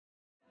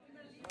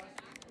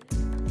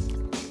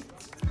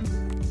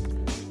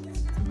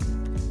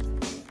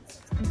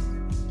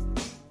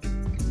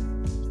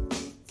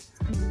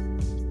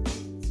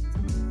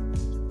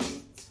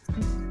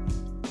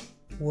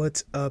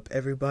What's up,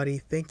 everybody?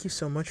 Thank you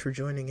so much for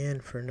joining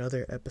in for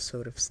another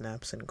episode of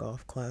Snaps and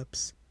Golf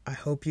Claps. I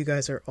hope you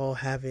guys are all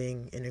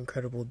having an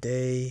incredible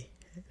day,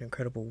 an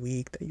incredible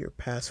week, that your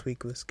past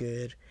week was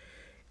good,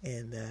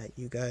 and that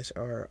you guys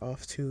are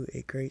off to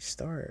a great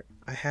start.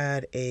 I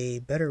had a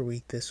better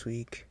week this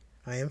week.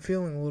 I am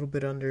feeling a little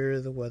bit under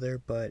the weather,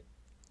 but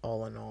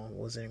all in all, it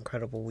was an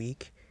incredible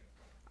week.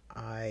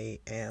 I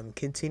am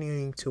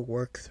continuing to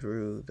work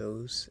through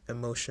those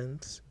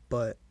emotions,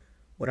 but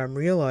what I'm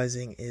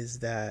realizing is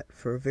that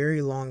for a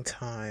very long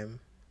time,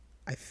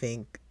 I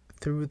think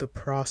through the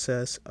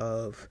process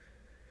of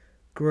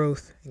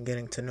growth and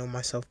getting to know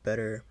myself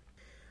better,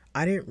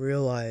 I didn't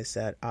realize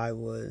that I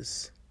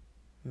was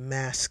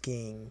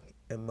masking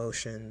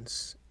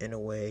emotions in a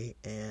way.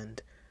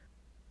 And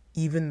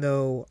even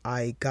though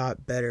I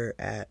got better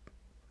at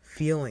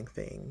feeling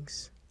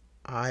things,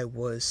 I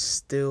was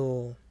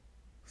still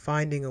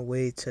finding a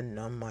way to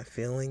numb my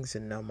feelings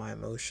and numb my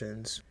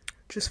emotions.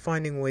 Just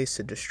finding ways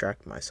to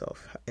distract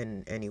myself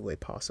in any way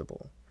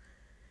possible.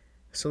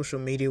 Social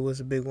media was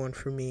a big one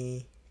for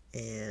me,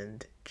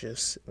 and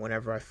just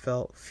whenever I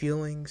felt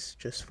feelings,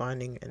 just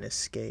finding an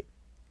escape.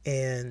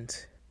 And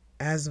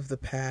as of the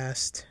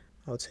past,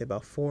 I would say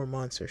about 4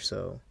 months or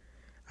so,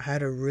 I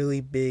had a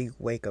really big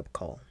wake-up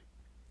call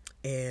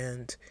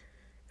and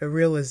a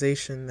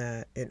realization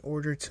that in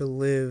order to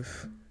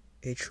live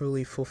a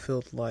truly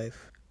fulfilled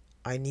life,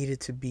 I needed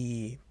to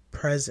be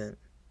present.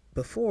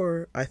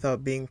 Before, I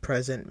thought being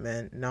present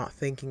meant not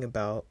thinking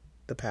about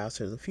the past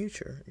or the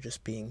future,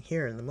 just being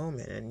here in the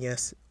moment. And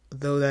yes,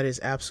 though that is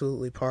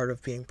absolutely part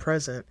of being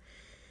present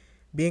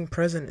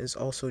is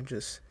also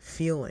just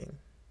feeling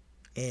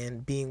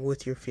and being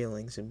with your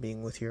feelings and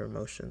being with your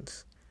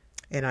emotions.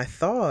 And I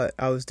thought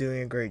I was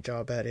doing a great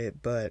job at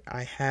it, but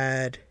I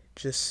had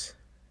just,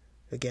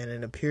 again,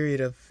 in a period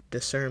of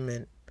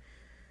discernment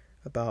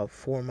about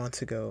 4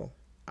 months ago,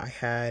 I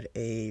had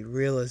a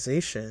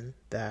realization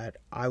that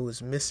I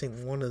was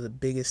missing one of the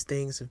biggest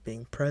things of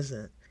being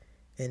present,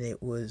 and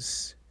it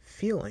was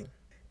feeling.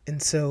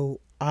 And so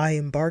I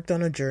embarked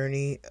on a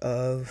journey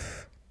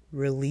of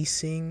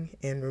releasing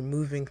and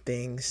removing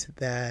things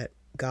that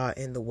got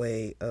in the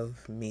way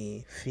of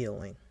me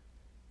feeling.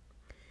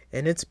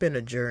 And it's been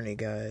a journey,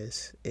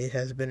 guys. It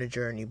has been a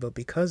journey, but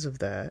because of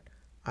that,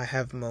 I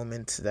have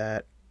moments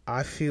that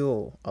I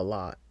feel a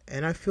lot,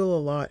 and I feel a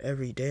lot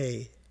every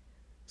day.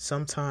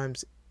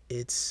 Sometimes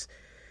it's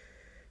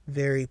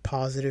very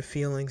positive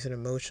feelings and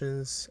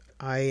emotions.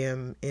 I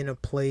am in a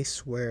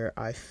place where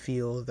I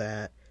feel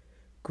that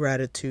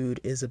gratitude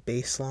is a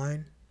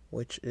baseline,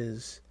 which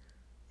is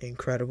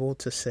incredible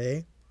to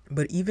say.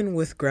 But even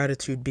with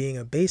gratitude being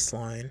a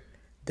baseline,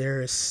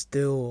 there is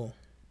still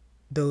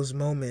those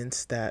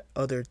moments that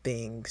other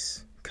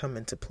things come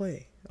into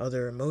play.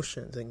 Other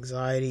emotions,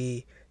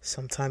 anxiety,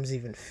 sometimes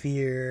even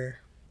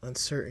fear,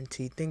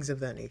 uncertainty, things of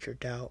that nature,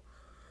 doubt,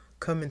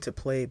 come into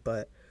play.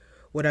 But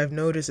what I've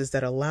noticed is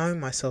that allowing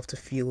myself to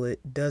feel it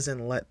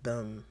doesn't let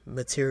them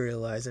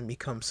materialize and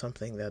become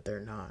something that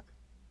they're not.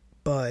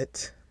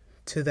 But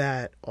to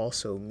that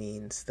also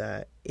means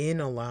that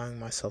in allowing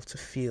myself to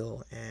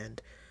feel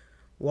and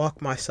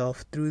walk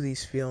myself through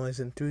these feelings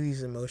and through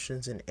these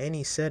emotions in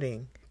any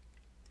setting,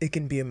 it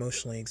can be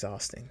emotionally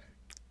exhausting.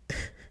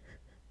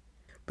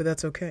 But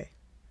that's okay.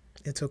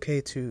 It's okay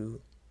to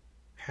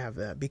have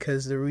that,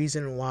 because the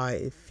reason why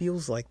it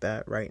feels like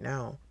that right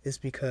now is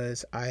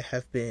because I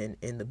have been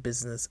in the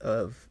business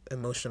of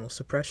emotional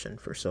suppression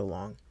for so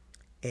long.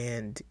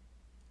 And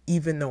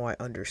even though I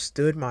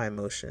understood my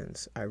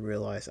emotions, I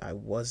realized I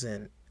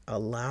wasn't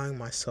allowing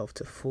myself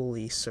to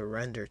fully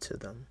surrender to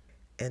them.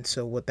 And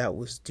so what that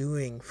was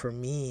doing for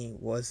me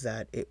was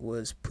that it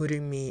was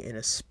putting me in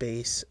a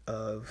space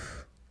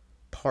of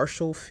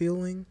partial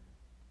feeling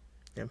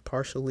and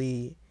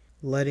partially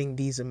letting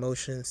these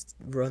emotions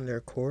run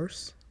their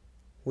course,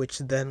 which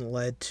then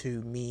led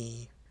to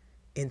me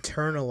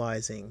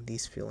internalizing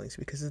these feelings.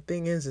 Because the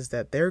thing is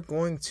that they're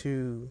going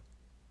to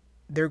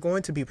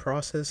be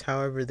processed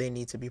however they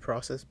need to be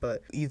processed,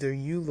 but either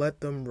you let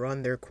them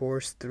run their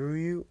course through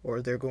you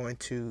or they're going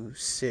to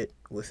sit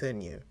within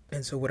you.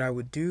 And so what I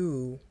would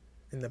do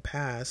in the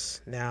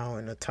past, now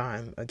in a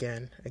time,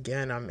 again,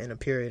 I'm in a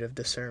period of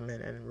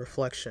discernment and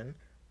reflection.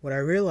 What I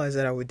realized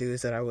that I would do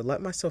is that I would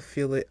let myself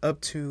feel it up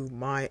to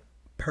my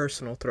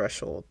personal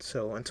threshold.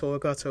 So until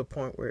it got to a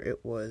point where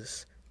it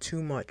was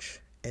too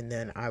much, and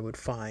then I would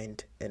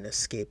find an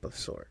escape of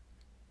sort.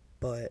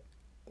 But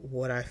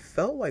what I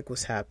felt like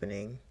was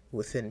happening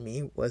within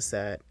me was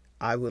that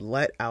I would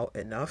let out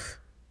enough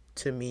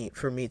for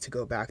me to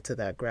go back to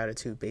that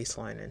gratitude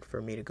baseline and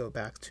for me to go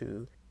back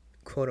to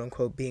quote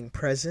unquote being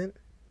present.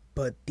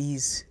 But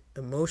these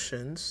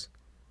emotions,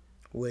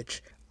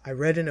 which I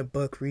read in a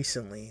book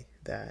recently,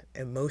 that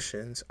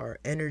emotions are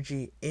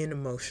energy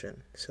in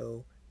motion.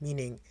 So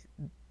meaning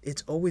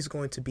it's always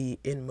going to be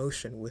in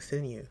motion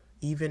within you.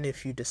 Even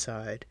if you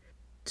decide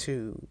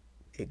to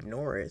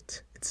ignore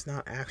it, it's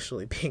not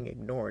actually being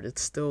ignored.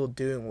 It's still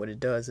doing what it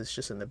does. It's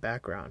just in the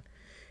background.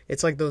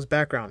 It's like those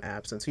background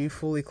apps. Until you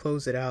fully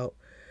close it out,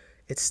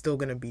 it's still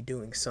going to be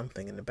doing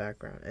something in the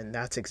background. And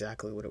that's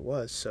exactly what it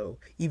was. So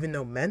even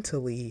though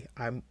mentally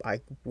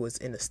I was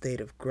in a state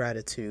of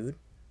gratitude,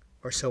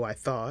 or so I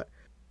thought,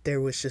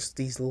 there was just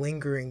these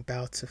lingering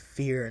bouts of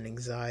fear and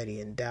anxiety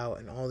and doubt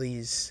and all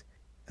these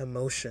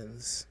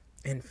emotions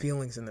and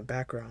feelings in the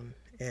background.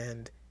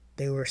 And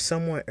they were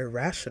somewhat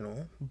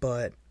irrational,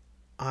 but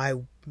I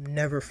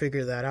never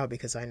figured that out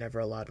because I never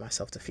allowed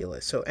myself to feel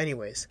it. So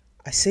anyways,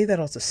 I say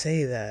that all to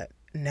say that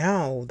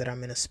now that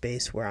I'm in a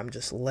space where I'm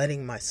just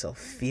letting myself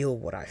feel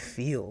what I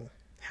feel,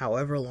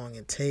 however long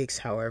it takes,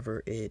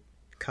 however it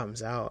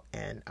comes out,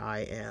 and I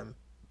am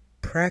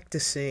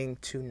practicing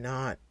to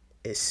not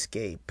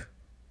escape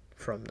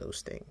from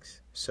those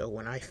things. So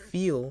when I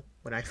feel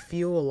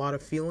a lot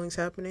of feelings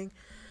happening,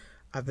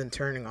 I've been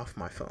turning off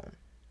my phone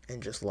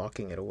and just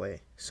locking it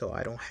away so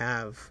I don't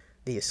have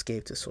the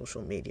escape to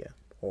social media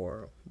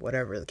or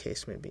whatever the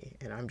case may be.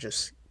 And I'm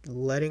just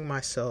letting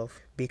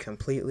myself be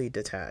completely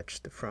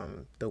detached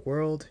from the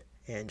world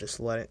and just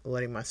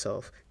letting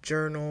myself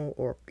journal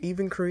or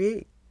even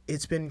create.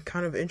 It's been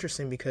kind of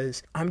interesting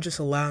because I'm just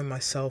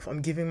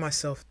I'm giving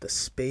myself the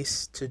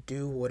space to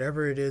do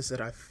whatever it is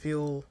that I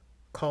feel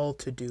called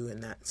to do in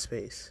that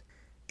space.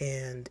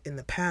 And in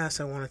the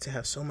past, I wanted to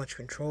have so much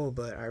control,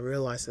 but I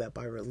realized that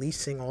by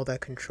releasing all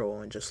that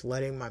control and just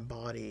letting my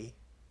body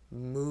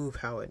move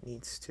how it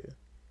needs to,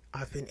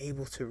 I've been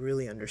able to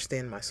really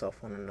understand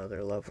myself on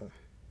another level.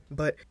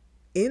 But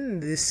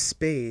in this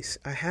space,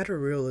 I had a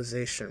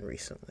realization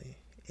recently,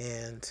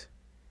 and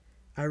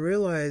I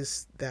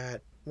realized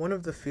that one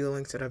of the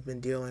feelings that I've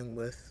been dealing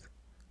with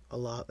a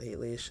lot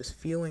lately is just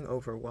feeling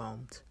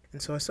overwhelmed. And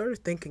so I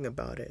started thinking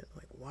about it,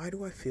 like, why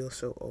do I feel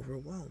so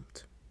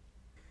overwhelmed?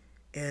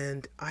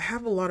 And I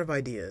have a lot of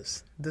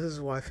ideas. This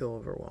is why I feel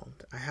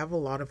overwhelmed. I have a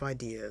lot of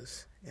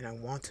ideas, and I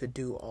want to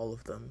do all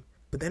of them.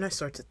 But then I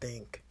start to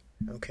think,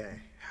 okay,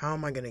 how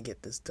am I going to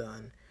get this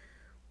done?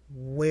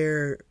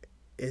 Where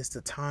is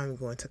the time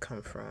going to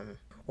come from?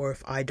 Or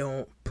if I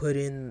don't put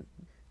in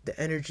the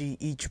energy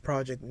each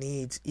project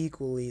needs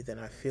equally, then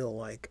I feel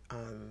like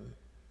I'm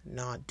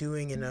not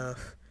doing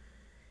enough.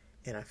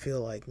 And I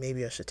feel like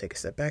maybe I should take a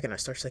step back, and I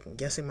start second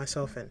guessing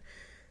myself, and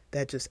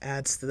that just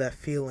adds to that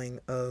feeling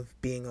of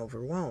being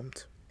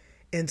overwhelmed.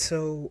 And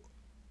so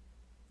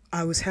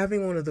I was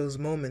having one of those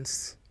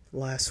moments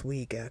last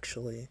week,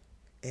 actually,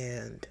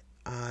 and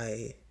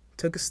I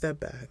took a step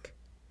back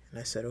and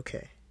I said,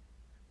 okay,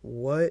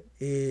 why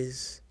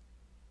is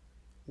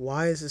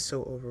this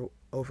so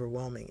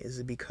overwhelming? Is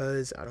it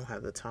because I don't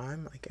have the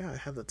time? Like, yeah, I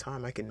have the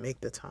time. I can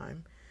make the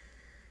time.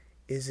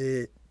 Is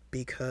it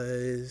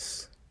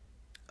because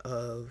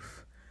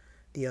of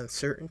the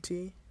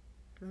uncertainty?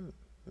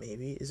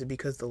 Maybe. Is it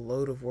because the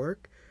load of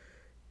work?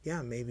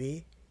 Yeah,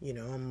 maybe.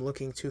 I'm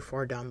looking too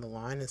far down the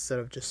line instead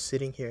of just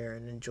sitting here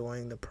and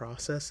enjoying the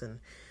process and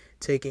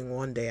taking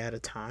one day at a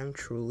time,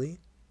 truly.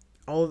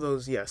 All of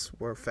those, yes,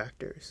 were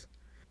factors.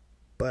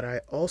 But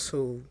I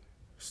also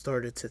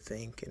started to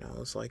think, and I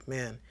was like,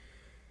 man,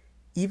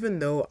 even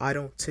though I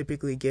don't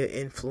typically get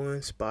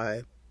influenced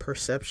by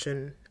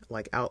perception,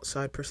 like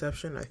outside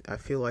perception, I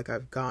feel like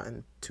I've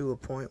gotten to a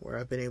point where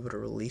I've been able to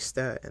release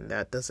that, and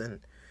that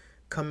doesn't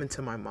come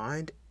into my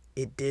mind.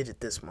 It did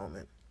at this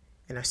moment.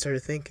 And I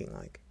started thinking,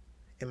 like,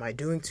 am I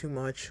doing too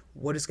much?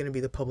 What is going to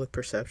be the public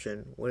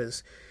perception? What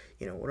is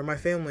my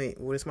family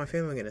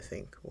going to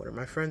think? What are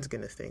my friends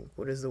going to think?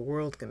 What is the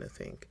world going to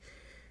think?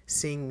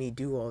 Seeing me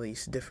do all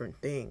these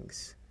different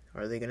things,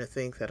 are they going to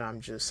think that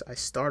I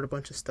start a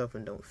bunch of stuff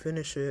and don't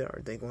finish it?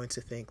 Are they going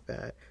to think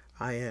that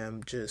I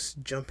am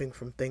just jumping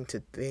from thing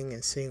to thing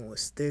and seeing what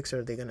sticks?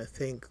 Are they going to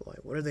think,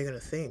 like, what are they going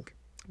to think?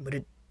 But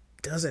it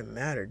doesn't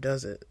matter,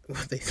 does it,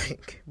 what they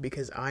think?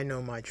 Because I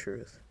know my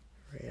truth,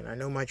 right? And I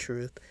know my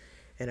truth,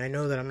 and I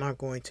know that I'm not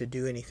going to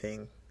do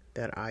anything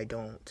that I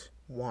don't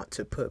want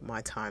to put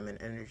my time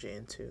and energy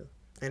into.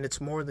 And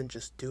it's more than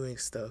just doing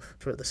stuff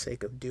for the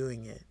sake of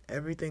doing it.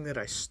 Everything that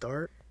I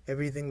start,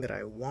 everything that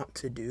I want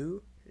to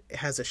do, it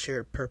has a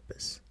shared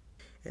purpose.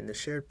 And the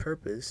shared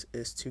purpose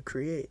is to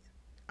create.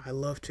 I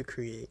love to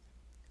create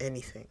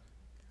anything.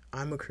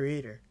 I'm a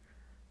creator.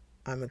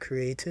 I'm a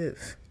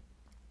creative.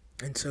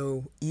 And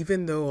so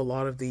even though a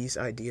lot of these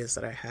ideas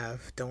that I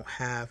have don't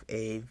have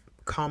a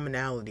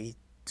commonality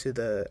to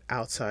the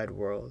outside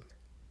world,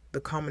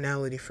 the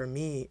commonality for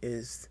me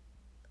is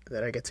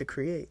that I get to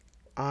create.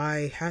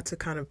 I had to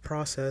kind of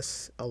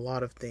process a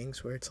lot of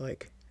things where it's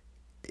like,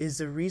 is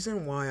the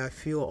reason why I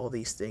feel all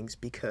these things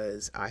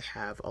because I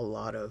have a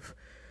lot of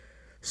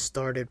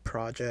started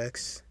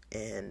projects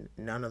and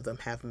none of them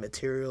have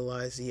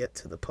materialized yet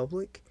to the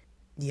public?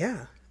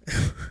 Yeah,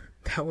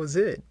 that was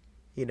it,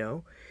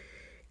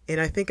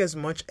 And I think as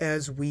much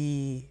as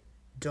we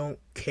don't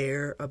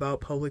care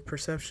about public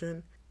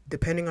perception,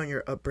 depending on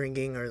your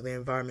upbringing or the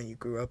environment you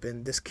grew up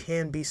in, this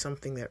can be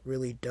something that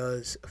really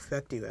does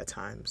affect you at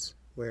times,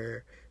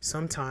 where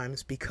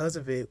sometimes because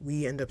of it,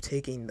 we end up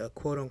taking the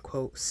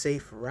quote-unquote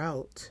safe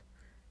route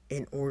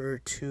in order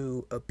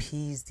to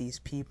appease these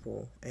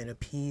people and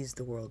appease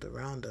the world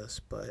around us.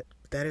 But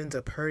that ends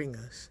up hurting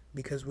us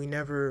because we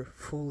never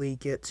fully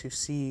get to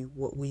see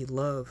what we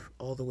love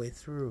all the way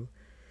through,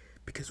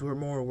 because we're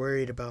more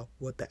worried about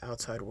what the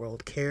outside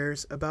world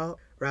cares about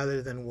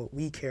rather than what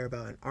we care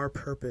about and our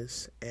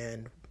purpose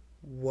and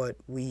what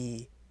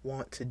we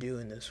want to do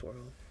in this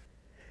world.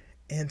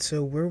 And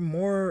so we're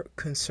more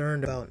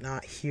concerned about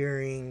not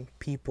hearing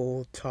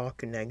people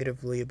talk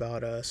negatively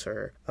about us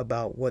or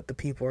about what the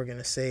people are going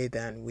to say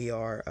than we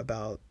are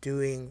about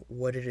doing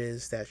what it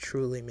is that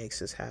truly makes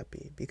us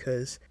happy.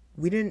 Because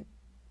we didn't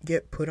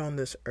get put on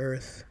this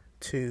earth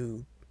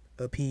to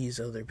appease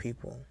other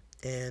people.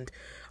 And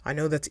I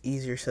know that's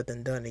easier said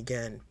than done.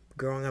 Again,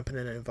 growing up in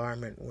an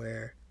environment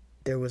where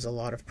there was a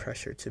lot of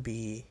pressure to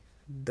be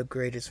the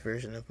greatest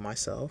version of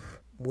myself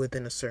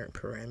within a certain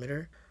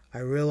parameter, I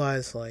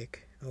realized,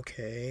 like,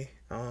 okay,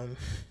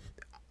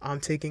 I'm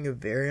taking a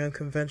very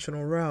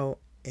unconventional route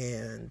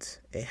and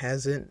it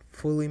hasn't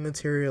fully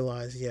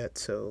materialized yet.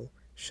 So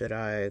should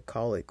I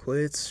call it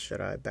quits?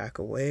 Should I back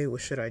away?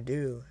 What should I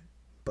do?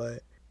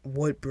 But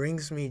what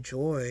brings me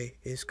joy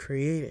is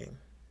creating.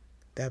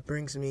 That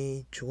brings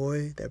me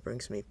joy. That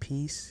brings me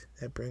peace.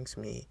 That brings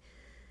me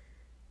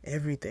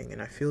everything.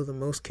 And I feel the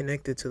most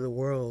connected to the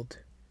world,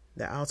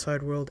 the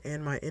outside world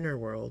and my inner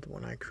world,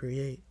 when I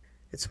create.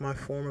 It's my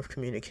form of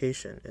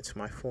communication. It's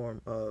my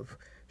form of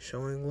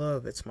showing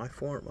love. It's my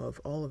form of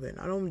all of it.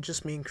 I don't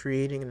just mean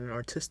creating in an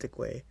artistic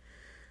way.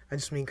 I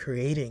just mean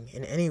creating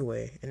in any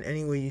way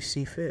you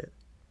see fit.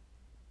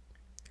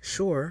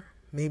 Sure,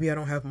 maybe I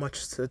don't have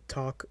much to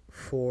talk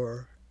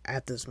for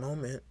at this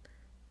moment,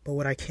 but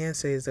what I can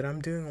say is that I'm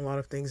doing a lot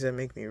of things that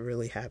make me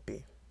really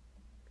happy.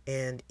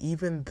 And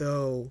even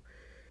though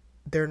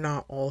they're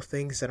not all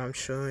things that I'm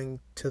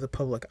showing to the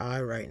public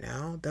eye right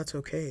now, that's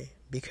okay,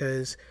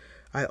 because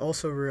I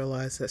also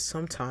realize that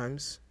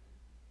sometimes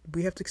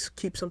we have to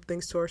keep some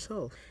things to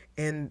ourselves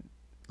and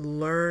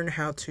learn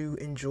how to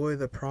enjoy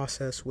the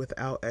process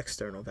without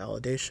external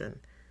validation.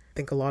 I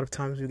think a lot of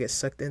times we get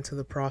sucked into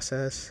the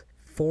process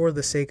for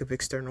the sake of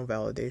external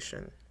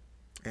validation,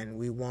 and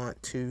we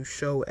want to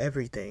show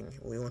everything.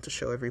 We want to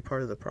show every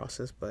part of the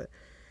process, but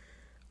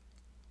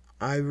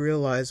I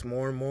realize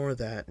more and more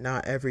that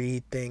not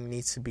everything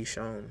needs to be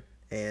shown,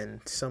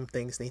 and some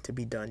things need to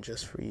be done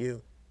just for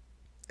you.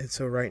 And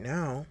so right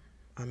now,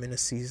 I'm in a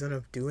season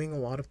of doing a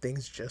lot of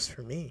things just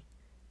for me,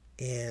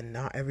 and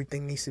not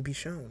everything needs to be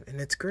shown. And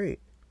it's great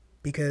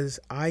because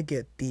I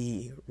get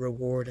the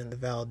reward and the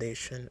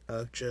validation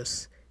of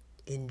just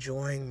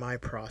enjoying my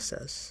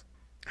process,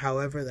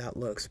 however that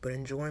looks, but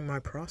enjoying my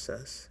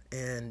process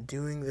and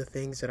doing the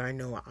things that I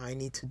know I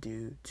need to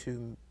do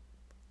to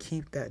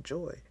keep that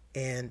joy.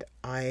 And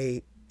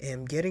I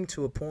am getting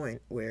to a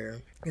point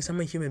where, because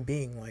I'm a human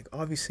being, like,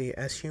 obviously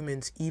as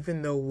humans,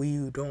 even though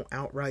we don't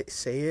outright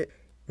say it,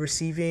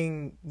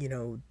 receiving,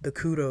 the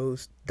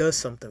kudos does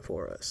something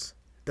for us,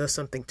 does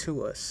something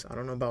to us. I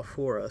don't know about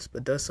for us,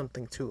 but does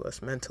something to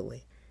us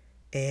mentally.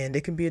 And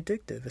it can be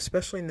addictive,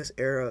 especially in this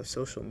era of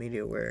social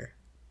media where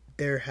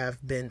there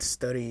have been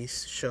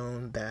studies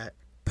shown that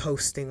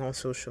posting on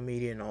social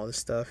media and all this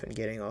stuff and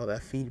getting all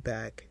that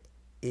feedback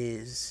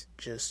is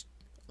just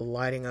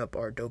lighting up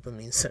our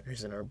dopamine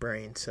centers in our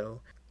brain.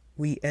 So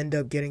we end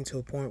up getting to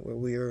a point where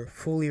we are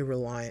fully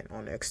reliant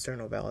on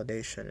external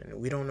validation, and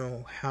we don't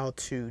know how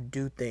to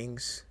do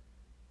things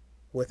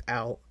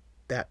without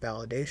that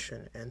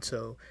validation. And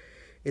so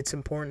it's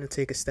important to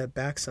take a step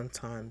back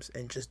sometimes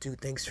and just do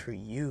things for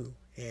you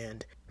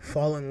and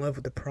fall in love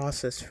with the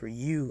process for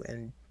you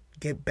and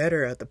get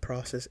better at the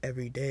process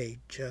every day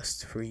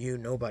just for you,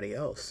 nobody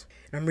else.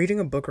 And I'm reading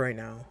a book right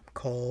now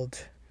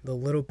called The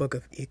Little Book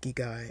of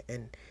Ikigai,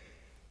 and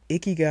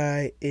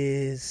Ikigai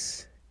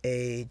is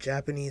a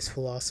Japanese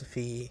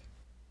philosophy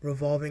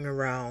revolving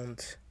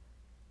around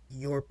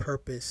your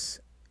purpose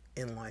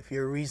in life,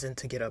 your reason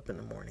to get up in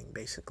the morning,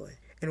 basically.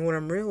 And what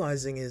I'm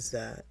realizing is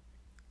that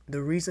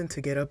the reason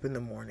to get up in the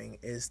morning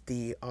is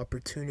the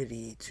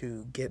opportunity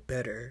to get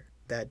better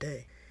that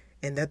day.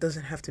 And that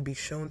doesn't have to be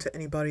shown to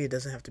anybody. It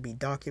doesn't have to be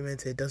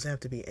documented. It doesn't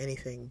have to be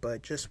anything.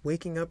 But just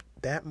waking up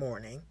that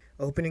morning,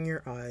 opening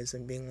your eyes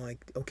and being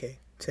like, okay,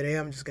 today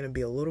I'm just going to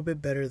be a little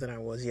bit better than I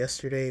was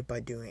yesterday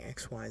by doing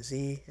X, Y,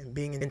 Z, and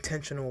being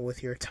intentional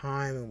with your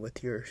time and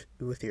with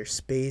your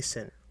space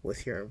and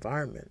with your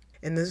environment.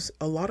 And there's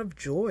a lot of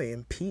joy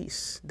and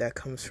peace that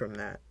comes from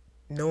that,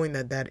 knowing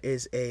that that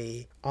is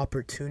a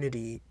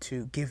opportunity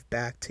to give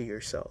back to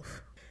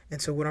yourself.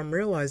 And so what I'm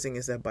realizing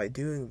is that by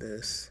doing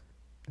this,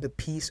 the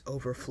peace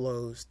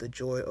overflows, the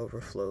joy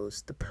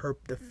overflows,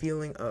 the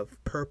feeling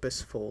of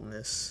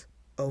purposefulness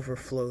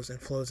overflows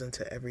and flows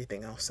into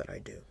everything else that I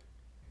do.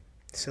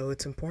 So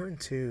it's important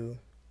to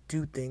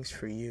do things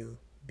for you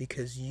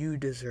because you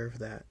deserve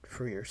that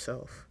for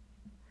yourself.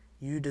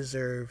 You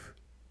deserve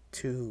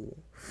to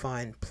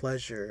find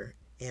pleasure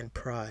and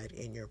pride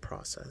in your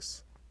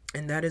process.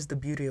 And that is the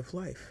beauty of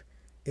life,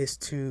 is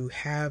to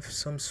have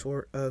some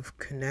sort of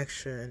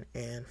connection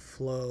and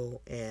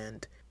flow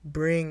and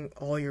bring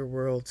all your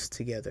worlds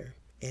together.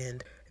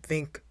 And I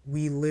think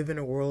we live in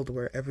a world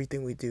where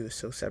everything we do is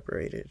so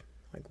separated.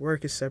 Like,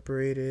 work is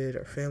separated,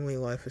 our family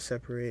life is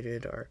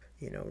separated, our,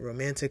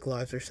 romantic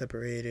lives are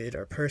separated,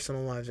 our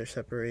personal lives are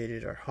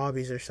separated, our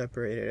hobbies are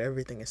separated,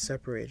 everything is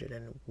separated,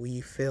 and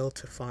we fail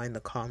to find the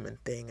common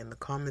thing. And the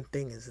common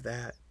thing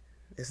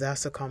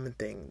that's the common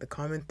thing. The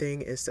common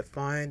thing is to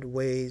find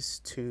ways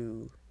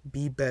to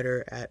be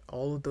better at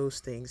all of those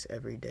things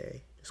every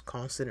day. Just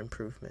constant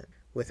improvement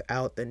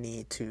without the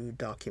need to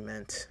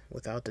document,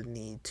 without the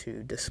need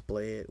to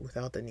display it,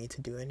 without the need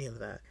to do any of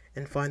that.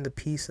 And find the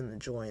peace and the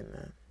joy in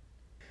that.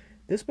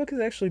 This book has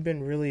actually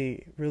been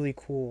really, really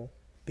cool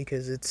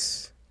because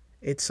it's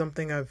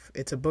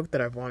a book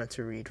that I've wanted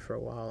to read for a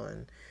while,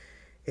 and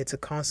it's a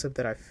concept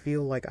that I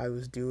feel like I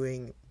was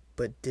doing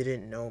but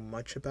didn't know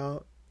much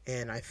about.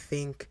 And I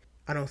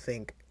don't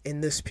think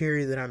in this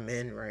period that I'm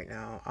in right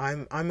now,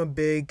 I'm a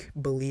big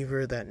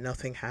believer that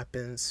nothing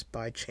happens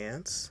by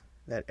chance,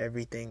 that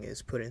everything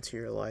is put into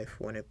your life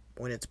when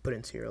it's put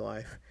into your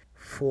life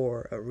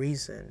for a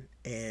reason.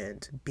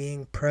 And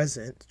being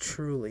present,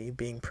 truly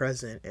being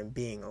present and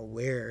being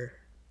aware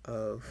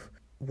of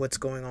what's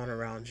going on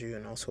around you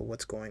and also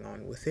what's going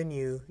on within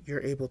you,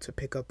 you're able to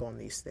pick up on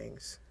these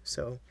things.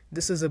 So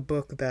this is a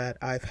book that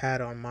I've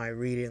had on my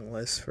reading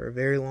list for a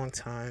very long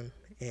time.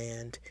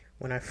 And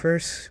when I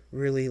first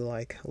really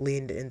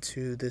leaned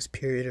into this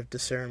period of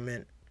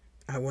discernment,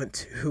 I went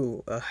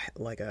to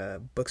a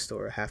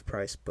bookstore, Half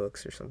Price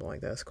Books or something like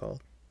that it's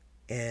called.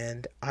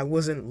 And I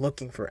wasn't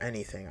looking for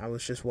anything. I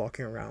was just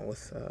walking around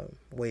with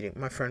waiting.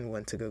 My friend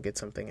went to go get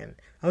something, and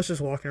I was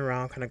just walking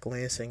around kind of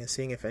glancing and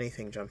seeing if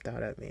anything jumped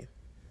out at me.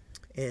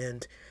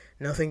 And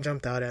nothing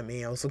jumped out at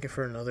me. I was looking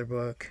for another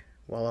book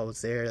while I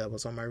was there that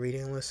was on my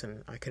reading list,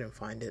 and I couldn't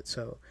find it.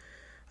 So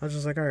I was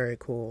just like, all right,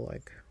 cool,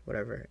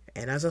 whatever.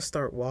 And as I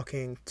start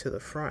walking to the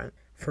front,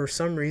 for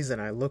some reason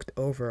I looked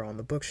over on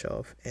the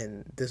bookshelf,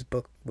 and this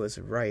book was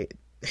right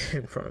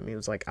in front of me. It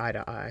was like eye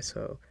to eye.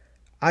 So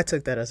I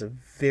took that as a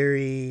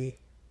very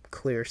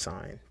clear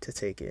sign to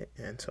take it.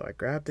 And so I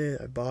grabbed it,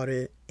 I bought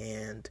it,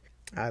 and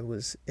I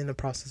was in the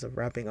process of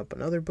wrapping up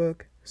another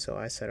book. So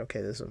I said,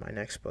 okay, this is my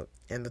next book.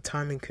 And the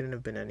timing couldn't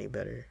have been any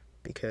better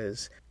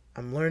because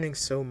I'm learning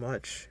so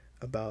much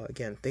about,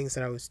 again, things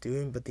that I was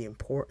doing, but the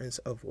importance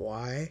of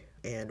why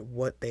and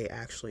what they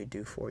actually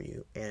do for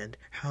you and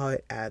how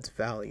it adds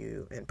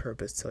value and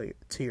purpose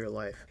to your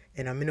life.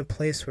 And I'm in a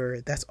place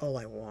where that's all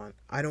I want.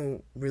 I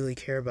don't really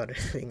care about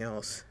anything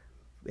else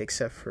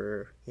except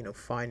for,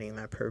 finding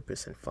that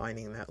purpose and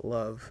finding that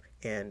love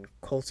and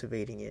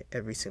cultivating it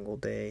every single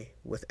day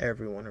with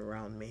everyone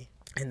around me.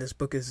 And this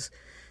book is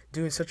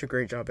doing such a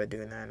great job at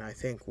doing that. And I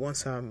think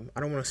once I don't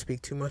want to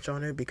speak too much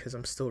on it because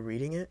I'm still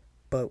reading it,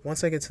 but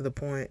once I get to the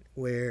point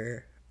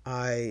where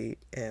I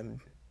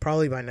am,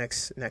 probably by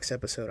next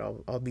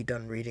episode, I'll be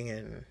done reading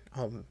it, and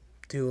I'll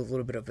do a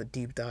little bit of a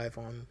deep dive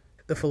on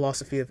the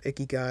philosophy of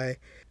Ikigai,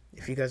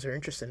 if you guys are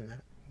interested in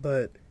that.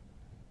 But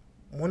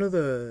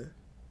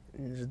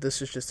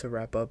this is just to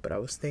wrap up, but I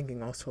was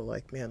thinking also,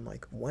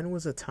 when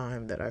was a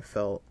time that I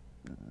felt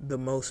the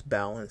most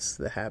balanced,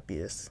 the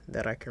happiest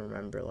that I can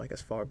remember,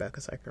 as far back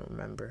as I can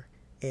remember?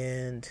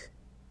 And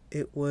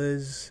it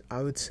was,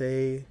 I would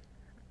say,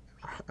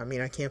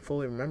 I can't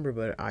fully remember,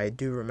 but I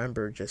do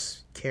remember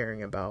just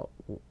caring about,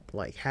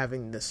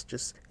 having this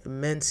just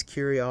immense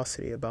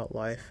curiosity about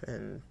life,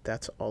 and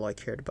that's all I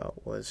cared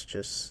about was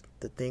just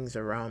the things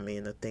around me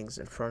and the things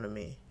in front of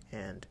me.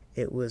 And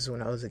it was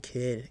when I was a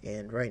kid,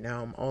 and right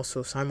now I'm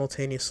also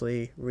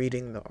simultaneously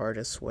reading The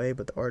Artist's Way,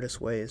 but The Artist's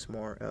Way is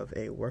more of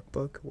a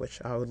workbook, which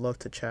I would love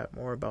to chat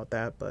more about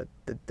that, but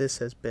this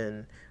has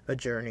been a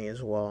journey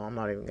as well. I'm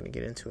not even going to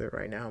get into it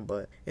right now,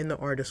 but in The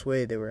Artist's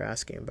Way, they were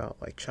asking about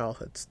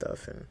childhood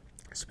stuff, and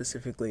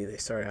specifically they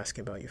started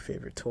asking about your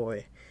favorite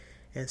toy,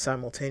 and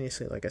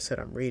simultaneously, like I said,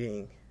 I'm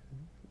reading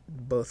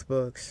both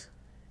books,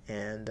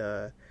 and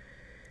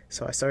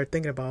so I started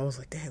thinking about, I was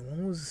like, dang,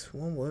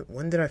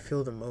 when did I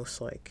feel the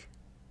most,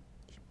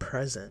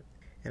 present?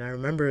 And I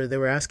remember they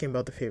were asking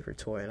about the favorite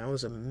toy, and I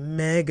was a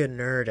mega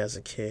nerd as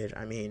a kid.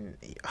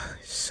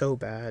 So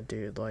bad,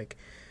 dude.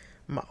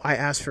 I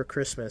asked for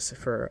Christmas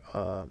for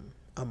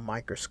a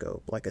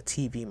microscope, a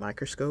TV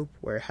microscope,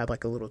 where it had,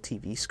 a little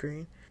TV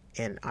screen,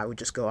 and I would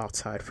just go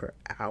outside for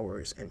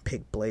hours and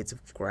pick blades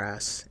of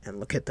grass and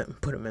look at them,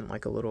 put them in,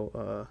 the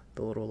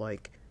little,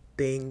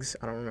 things.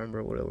 I don't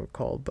remember what they were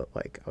called, but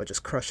I would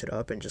just crush it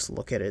up and just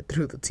look at it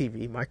through the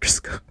TV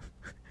microscope.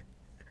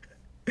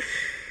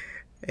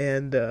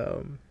 and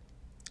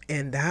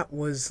that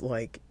was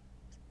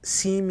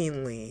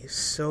seemingly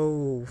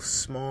so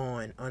small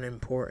and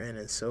unimportant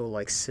and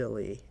so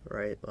silly,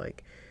 right?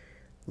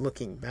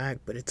 Looking back,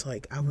 but it's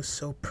I was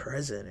so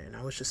present, and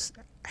I was just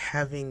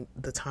having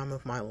the time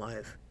of my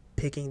life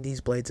picking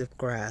these blades of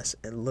grass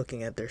and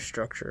looking at their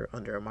structure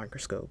under a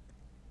microscope.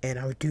 And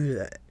I would do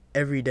that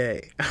every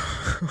day.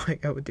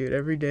 I would do it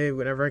every day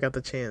whenever I got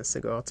the chance to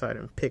go outside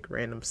and pick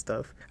random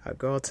stuff. I'd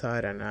go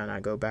outside and then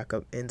I'd go back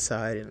up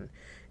inside and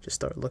just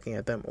start looking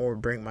at them, or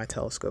bring my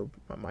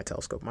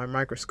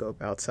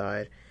microscope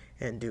outside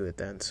and do it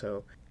then.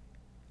 So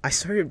I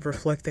started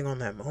reflecting on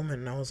that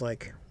moment, and I was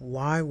like,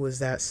 why was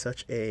that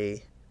such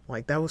a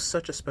Like, that was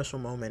such a special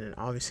moment, and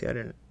obviously I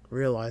didn't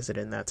realize it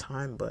in that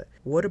time, but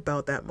what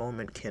about that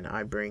moment can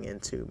I bring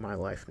into my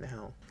life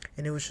now?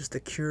 And it was just a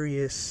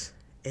curious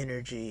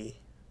energy,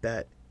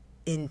 that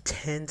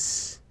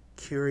intense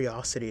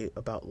curiosity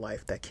about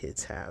life that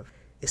kids have.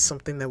 It's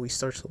something that we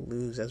start to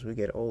lose as we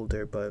get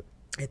older, but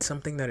it's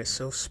something that is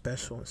so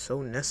special and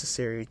so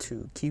necessary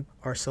to keep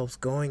ourselves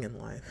going in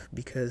life,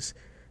 because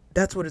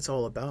that's what it's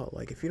all about.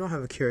 Like, if you don't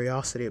have a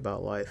curiosity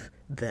about life,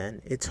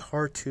 then it's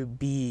hard to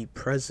be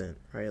present,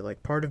 right?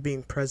 Like, part of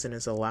being present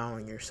is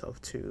allowing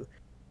yourself to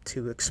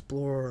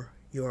explore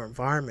your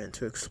environment,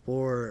 to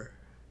explore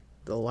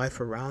the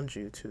life around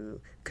you, to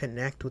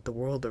connect with the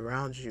world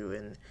around you.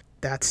 And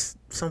that's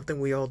something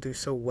we all do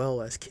so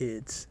well as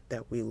kids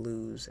that we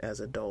lose as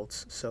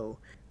adults. So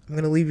I'm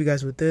going to leave you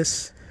guys with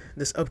this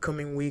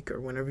upcoming week, or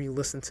whenever you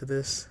listen to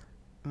this.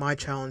 My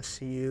challenge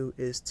to you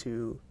is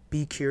to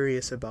be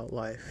curious about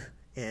life,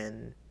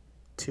 and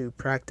to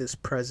practice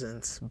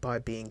presence by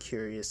being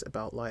curious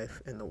about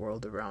life and the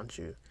world around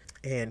you,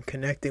 and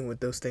connecting with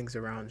those things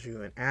around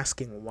you, and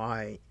asking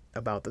why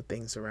about the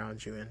things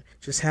around you, and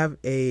just have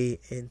a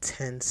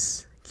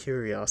intense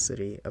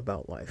curiosity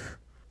about life.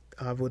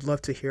 I would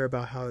love to hear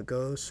about how it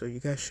goes, so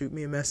you guys shoot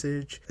me a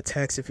message, a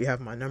text if you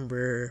have my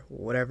number,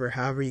 whatever,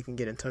 however you can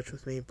get in touch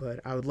with me, but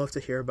I would love to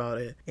hear about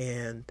it,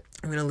 and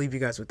I'm going to leave you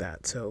guys with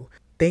that. So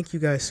thank you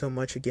guys so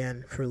much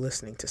again for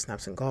listening to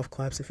Snaps and Golf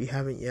Claps. If you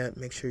haven't yet,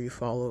 make sure you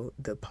follow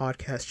the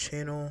podcast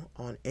channel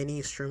on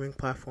any streaming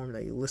platform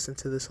that you listen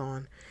to this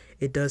on.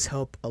 It does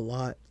help a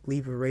lot.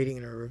 Leave a rating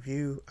and a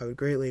review. I would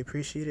greatly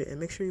appreciate it. And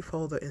make sure you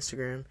follow the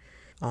Instagram.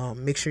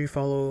 Make sure you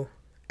follow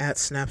at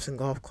Snaps and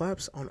Golf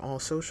Claps on all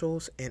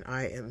socials. And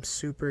I am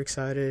super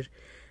excited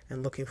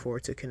and looking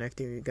forward to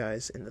connecting with you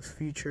guys in the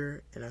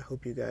future. And I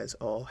hope you guys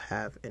all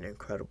have an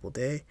incredible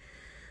day.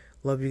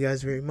 Love you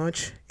guys very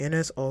much. And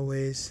as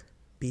always,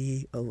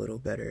 be a little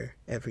better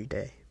every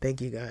day.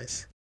 Thank you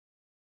guys.